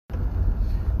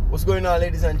What's going on,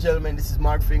 ladies and gentlemen? This is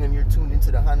Mark Fing, and you're tuned into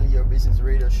the Handle Your Business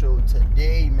Radio Show.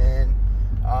 Today, man,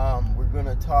 we're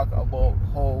gonna talk about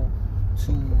how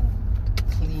to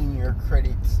clean your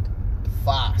credit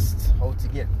fast, how to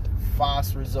get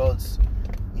fast results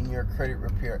in your credit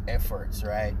repair efforts,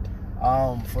 right?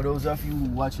 For those of you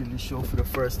watching the show for the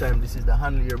first time, this is the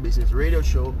Handle Your Business Radio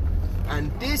Show, and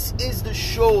this is the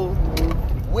show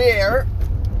where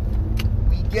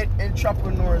we get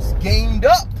entrepreneurs gamed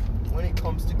up when it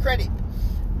comes to credit,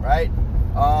 right?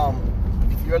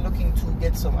 If you're looking to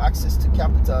get some access to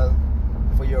capital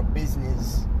for your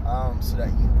business, so that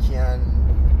you can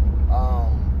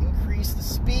increase the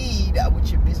speed at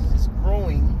which your business is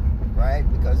growing, right?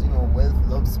 Because wealth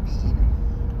loves speed.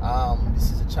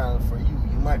 This is a channel for you.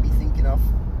 You might be thinking of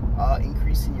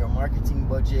increasing your marketing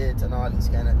budget and all these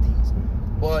kind of things,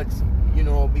 but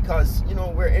because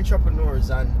we're entrepreneurs,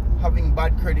 and having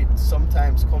bad credit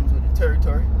sometimes comes with the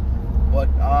territory. But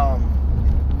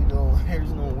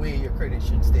there's no way your credit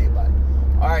should stay bad.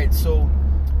 Alright, so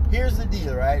here's the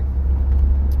deal, right?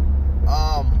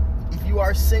 If you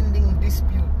are sending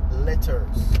dispute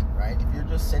letters, right? If you're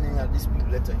just sending a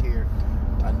dispute letter here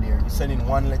and there, you're sending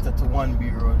one letter to one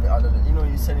bureau, the other,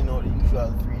 you're sending out the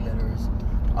usual 3 letters.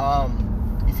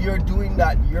 If you're doing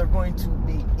that, you're going to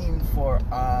be in for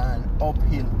an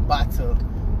uphill battle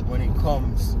when it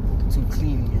comes to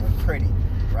cleaning your credit,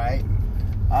 right?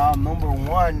 Number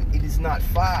one, it is not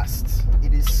fast.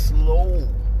 It is slow.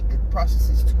 That process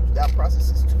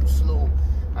is too slow.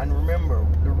 And remember,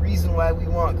 the reason why we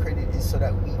want credit is so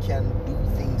that we can do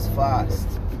things fast,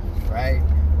 right?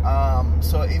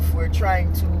 So if we're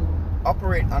trying to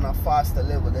operate on a faster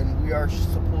level, then we are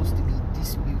supposed to be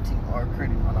disputing our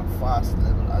credit on a fast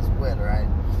level as well, right?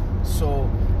 So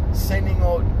sending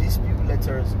out dispute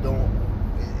letters it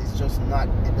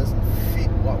doesn't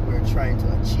fit what we're trying to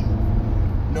achieve.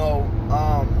 No,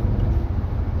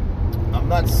 I'm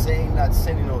not saying that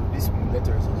sending out dispute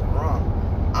letters is wrong.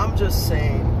 I'm just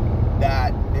saying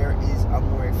that there is a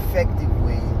more effective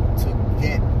way to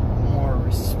get more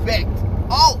respect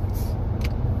out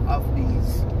of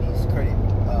these credit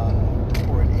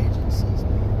reporting agencies,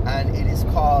 and it is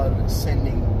called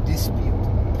sending dispute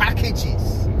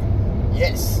packages.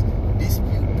 Yes,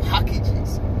 dispute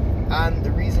packages. And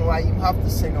the reason why you have to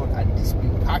send out a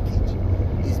dispute package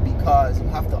is because you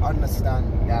have to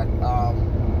understand that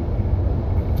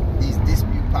these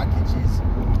dispute packages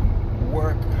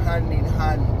work hand in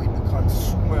hand with the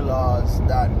consumer laws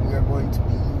that we are going to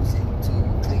be using to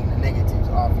clean the negatives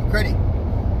off your credit,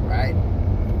 right?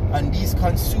 And these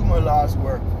consumer laws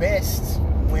work best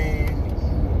when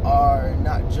you are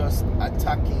not just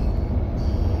attacking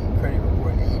the credit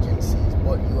reporting agencies,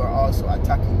 but you are also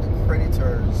attacking the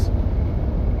creditors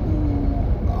who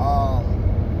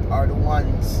are the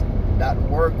ones that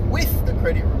work with the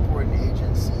credit reporting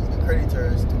agencies, the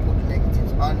creditors, to put the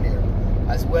negatives on there,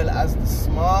 as well as the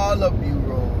smaller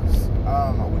bureaus.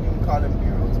 I wouldn't even call them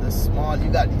bureaus.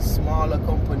 You got these smaller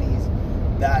companies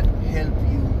that help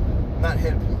you, not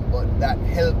help you, but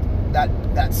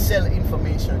that sell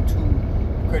information to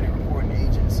the credit reporting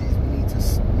agencies. We need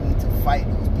to fight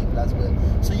those people as well.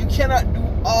 So you cannot do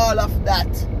all of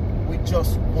that with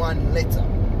just one letter.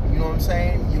 You know what I'm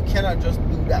saying? You cannot just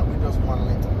do that with just one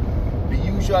letter. The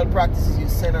usual practice is you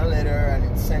send a letter and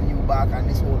it send you back, and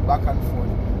this whole back and forth.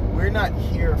 We're not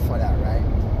here for that, right?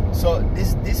 So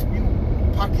this dispute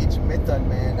package method,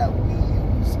 man, that we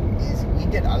use, is we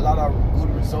get a lot of good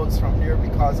results from there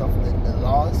because of the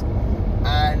laws.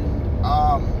 And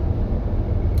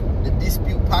the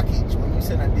dispute package, when you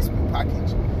send a dispute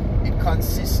package, it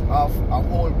consists of a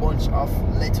whole bunch of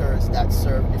letters that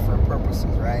serve different purposes,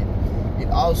 right? It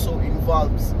also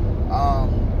involves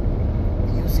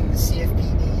using the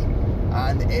CFPB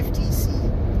and the FTC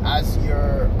as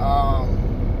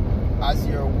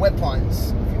your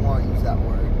weapons, if you want to use that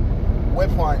word.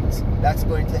 Weapons that's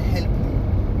going to help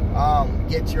you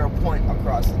get your point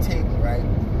across the table, right?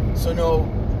 So now,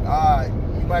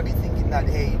 you might be thinking that,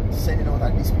 hey, sending out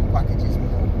that dispute package is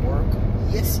more work.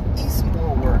 Yes, it is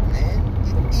more work, man.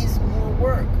 It is more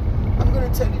work. I'm going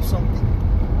to tell you something.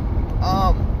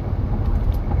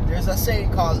 There's a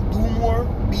saying called do more,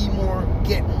 be more,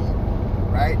 get more,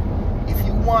 right? If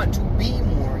you want to be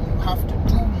more, you have to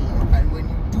do more. And when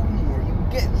you do more, you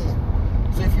get more.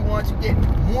 So if you want to get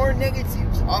more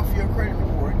negatives off your credit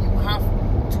report, you have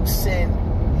to send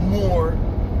more.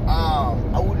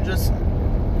 I wouldn't just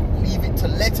leave it to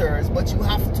letters, but you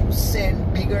have to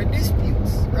send bigger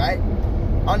disputes, right?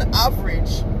 On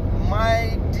average,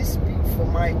 my dispute for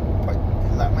my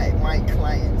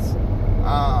clients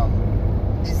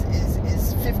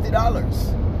is $50.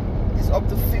 It's up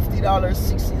to $50,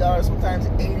 $60, sometimes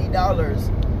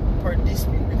 $80 per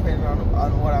dispute, depending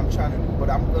on what I'm trying to do.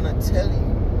 But I'm gonna tell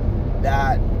you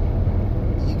that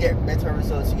you get better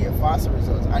results, you get faster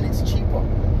results, and it's cheaper.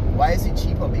 Why is it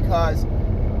cheaper? Because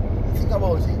think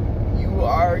about it. You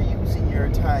are using your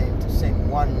time to send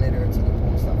one letter to the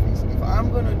post office. If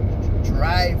I'm gonna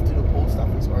drive to the post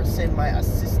office or send my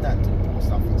assistant to the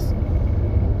post office,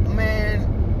 man,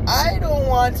 I don't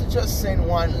want to just send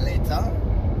one letter.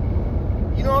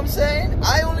 You know what I'm saying?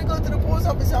 I only go to the post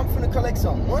office, I'm gonna collect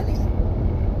some money,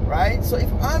 right? So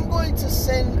if I'm going to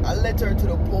send a letter to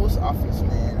the post office,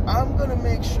 man, I'm gonna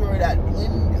make sure that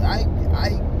when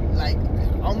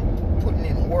I'm putting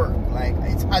in work, like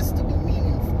it has to be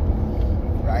meaningful,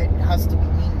 right? It has to be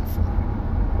meaningful.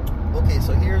 Okay,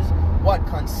 so here's what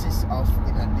consists of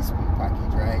in a dispute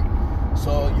package, right?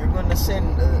 So you're gonna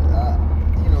send the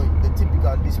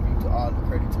typical dispute to all the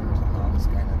creditors and all this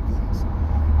kind of things,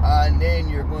 and then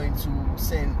you're going to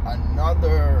send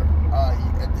another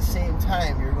at the same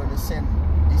time. You're going to send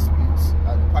disputes.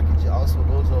 The package also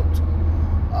goes out to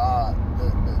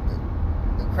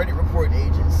the credit report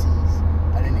agencies,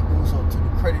 and then it goes out to the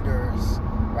creditors,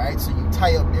 right? So you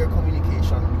tie up their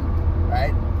communication loop,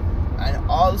 right? And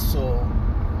also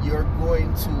you're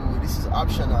going to, this is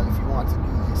optional if you want to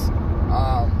do this,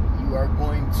 you are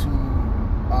going to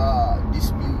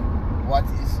dispute what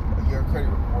is your credit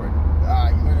report.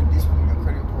 You're going to dispute your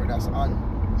credit report that's on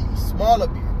the smaller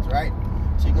bureaus, right?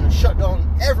 So you're going to shut down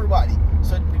everybody.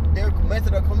 So their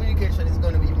method of communication is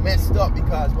going to be messed up,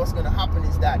 because what's going to happen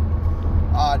is that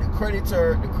the credit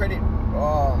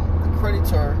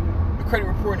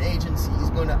reporting agency is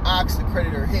going to ask the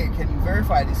creditor, hey, can you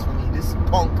verify this for me? This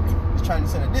punk is trying to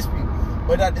send a dispute.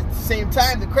 But at the same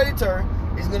time, the creditor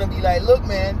is going to be like, look,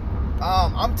 man,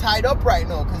 I'm tied up right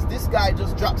now because this guy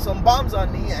just dropped some bombs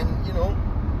on me, and you know,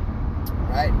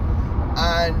 right?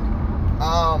 And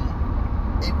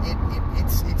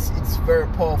it's very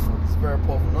powerful. It's very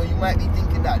powerful. Now you might be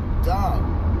thinking that, dog,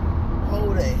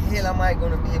 how the hell am I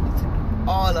going to be able to do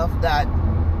all of that?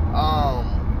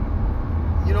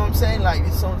 You know what I'm saying? Like,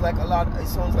 it sounds like a lot. It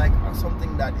sounds like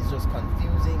something that is just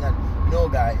confusing. And no,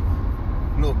 guy,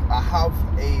 look, I have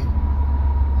a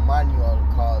manual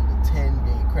called the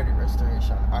 10-day credit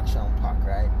restoration action pack,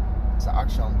 right? It's an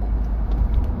action book.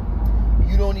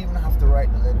 You don't even have to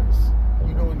write the letters.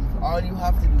 You don't even, all you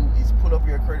have to do is pull up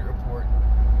your credit report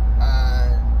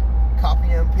and copy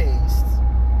and paste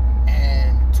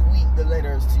and tweak the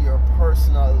letters to your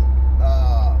personal,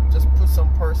 just put some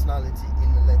personality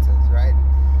in the letters, right?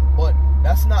 But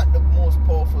that's not the most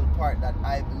powerful part that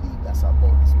I believe that's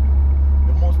about this book.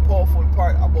 The most powerful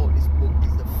part about this book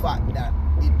is the fact that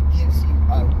it gives you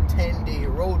a 10-day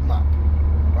roadmap,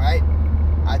 right?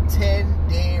 A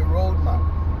 10-day roadmap.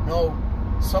 Now,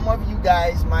 some of you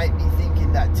guys might be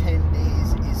thinking that 10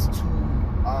 days is too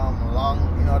long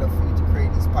in order for you to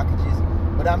create these packages,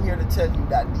 but I'm here to tell you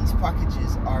that these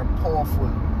packages are powerful.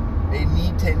 They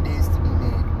need 10 days to be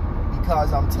made,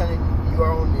 because I'm telling you, you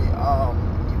are only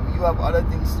you have other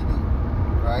things to do,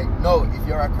 right? No, if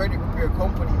you're a credit repair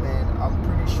company, man, I'm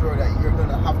pretty sure that you're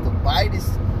gonna have to buy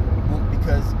this book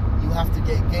because you have to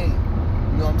get gain.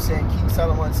 You know what I'm saying? King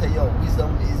Solomon said, yo,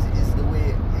 wisdom is the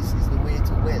way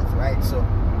to wealth, right? So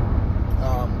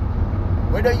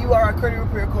whether you are a credit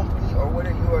repair company or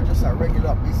whether you are just a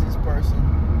regular business person,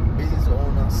 business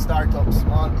owner, startup,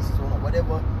 small business owner,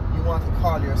 whatever you want to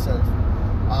call yourself,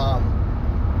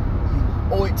 you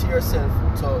owe it to yourself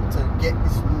to get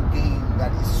this new game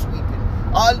that is sweeping.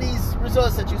 All these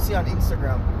results that you see on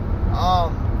Instagram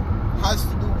has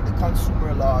to do with the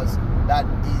consumer laws that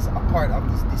is a part of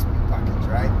this dispute package,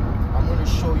 right? I'm going to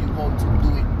show you how to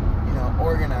do it in an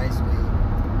organized way,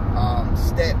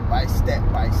 step by step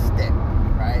by step,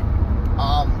 right?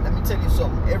 Let me tell you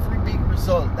something. Every big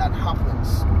result that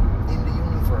happens in the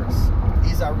universe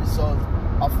is a result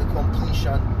of the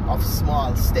completion of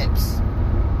small steps,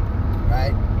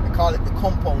 right? They call it the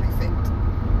compound effect,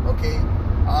 okay?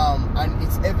 And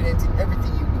it's evident in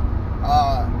everything you do.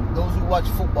 Those who watch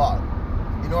football,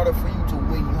 in order for you to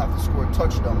win, you have to score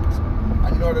touchdowns.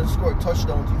 And in order to score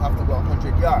touchdowns, you have to go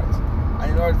 100 yards.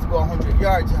 And in order to go 100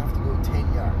 yards, you have to go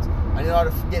 10 yards. And in order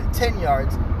to get 10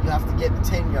 yards, you have to get the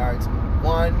 10 yards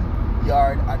 1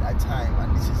 yard at a time.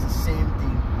 And this is the same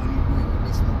thing when you do it with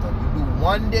this method. You do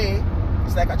one day,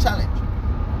 it's like a challenge.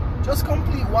 Just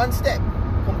complete one step.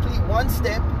 Complete one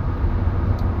step.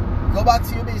 Go back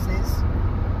to your business.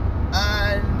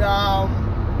 And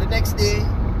the next day,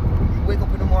 you wake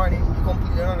up in the morning, you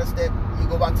complete another step, you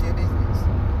go back to your business.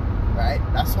 Right?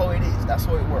 That's how it is. That's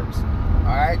how it works.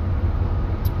 Alright?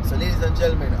 So ladies and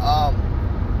gentlemen,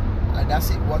 And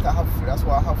that's it. That's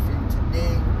what I have for you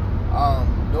today.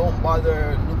 Don't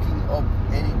bother looking up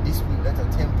any dispute letter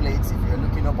templates. If you're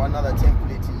looking up another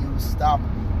template to use, stop.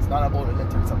 It's not about the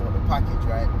letter, it's about the package,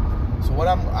 right? So what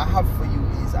I have for you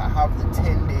is I have the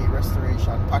 10-day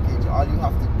restoration package. All you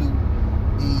have to do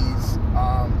is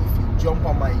if you jump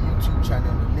on my YouTube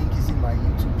channel, the link is in my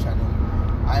YouTube channel.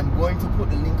 I'm going to put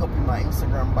the link up in my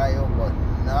Instagram bio, but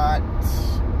not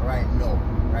right now.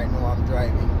 Right now I'm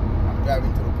driving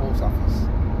to the post office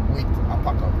with a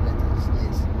pack of letters.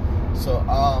 Yes. So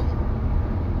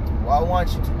what I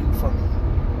want you to do for me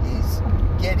is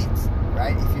get it,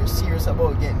 right? If you're serious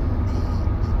about getting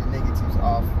the negatives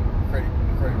off credit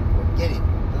report, get it.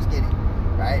 Just get it,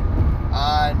 right?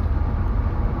 And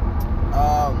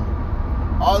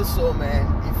also, man,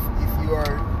 if you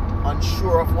are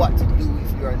unsure of what to do,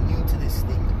 if you are new to this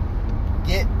thing,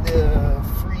 get the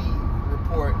free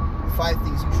report, 5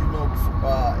 things you should know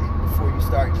before you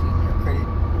start cleaning your credit.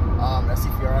 That's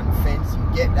if you're on the fence, you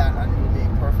get that and it will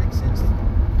make perfect sense to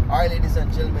you. Alright, ladies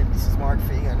and gentlemen, this is Mark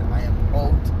Fagan and I am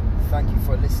out. Thank you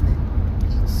for listening.